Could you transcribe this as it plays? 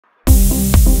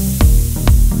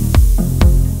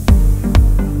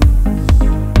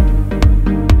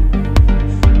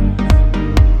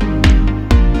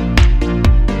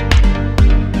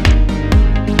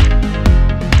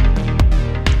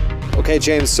Okay,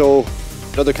 James, so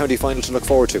another county final to look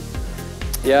forward to.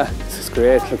 Yeah, this is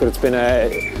great. Look, it's been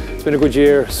a good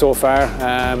year so far.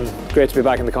 Great to be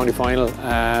back in the county final.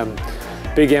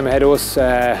 Big game ahead of us.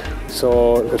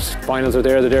 So the finals are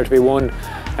there; they're there to be won.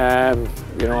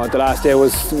 You know, the last day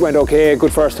went okay.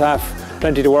 Good first half,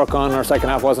 plenty to work on. Our second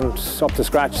half wasn't up to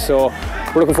scratch, so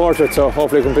we're looking forward to it. So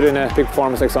hopefully we can put in a big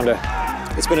performance next Sunday.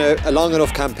 It's been a long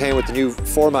enough campaign with the new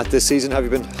format this season. Have you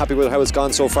been happy with how it's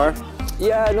gone so far?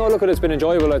 Yeah, no, look, it's been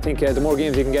enjoyable. I think the more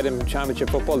games you can get in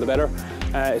championship football, the better.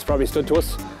 It's probably stood to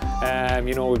us.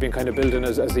 You know, we've been kind of building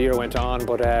as the year went on,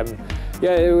 but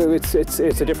yeah, it's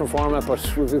a different format,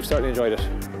 but we've certainly enjoyed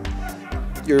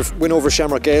it. Your win over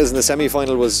Shamrock Gales in the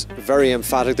semi-final was very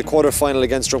emphatic. The quarter-final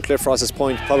against Drumcliff, Ross's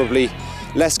Point, probably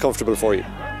less comfortable for you.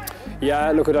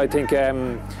 Yeah, look, I think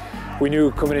we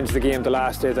knew coming into the game the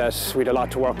last day that we had a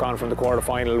lot to work on from the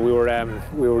quarter-final.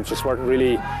 We just weren't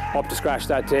really up to scratch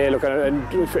that day. Look,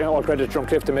 all credit to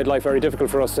Drumcliff, they made life very difficult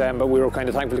for us, but we were kind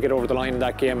of thankful to get over the line in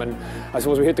that game. And I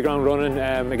suppose we hit the ground running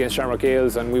against Shamrock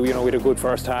Gales, and we had a good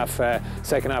first half.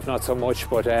 Second half, not so much,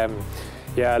 but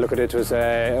yeah, look, it was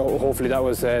hopefully that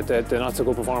was the not so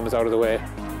good performance out of the way.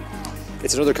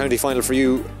 It's another county final for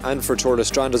you and for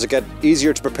Tourlestrane. Does it get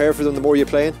easier to prepare for them the more you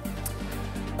play in?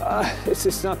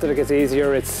 It's not that it gets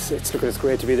easier. It's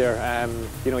great to be there.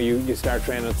 You know, you start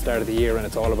training at the start of the year, and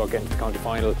it's all about getting to the county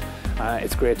final.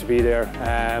 It's great to be there.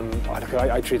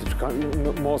 I treat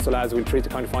most of the lads will treat the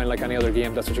county final like any other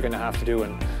game. That's what you're going to have to do,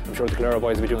 and I'm sure the Calera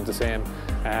boys will be doing the same.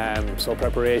 So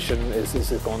preparation is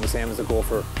going the same as a go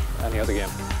for any other game.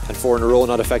 And 4 in a row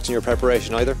not affecting your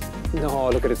preparation either? No,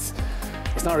 look, it's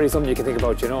not really something you can think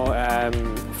about, you know.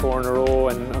 4 in a row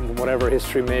and whatever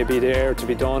history may be there to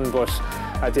be done, but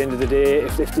at the end of the day,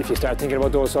 if you start thinking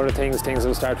about those sort of things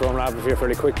will start to unravel for you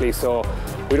fairly quickly. So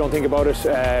we don't think about it.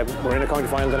 We're in a county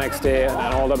final the next day,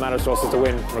 and all that matters to us is to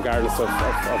win, regardless of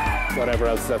whatever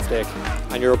else is at stake.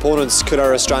 And your opponents,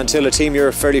 Tourlestrane, a team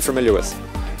you're fairly familiar with?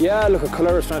 Yeah, look,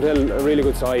 Tourlestrane, a really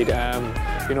good side.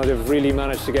 You know, they've really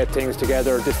managed to get things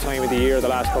together this time of the year, the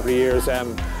last couple of years.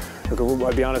 Look,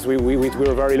 I'll be honest, we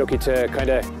were very lucky to kind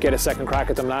of get a second crack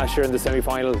at them last year in the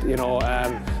semi-final. You know,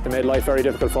 they made life very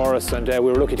difficult for us, and we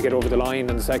were lucky to get over the line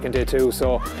on the second day too.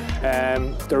 So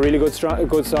they're really good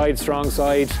side, strong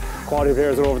side. Quality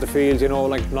players are over the field. You know,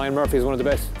 like Lion Murphy is one of the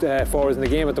best forwards in the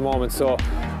game at the moment. So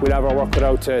we'll have our work cut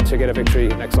out to get a victory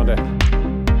next Sunday.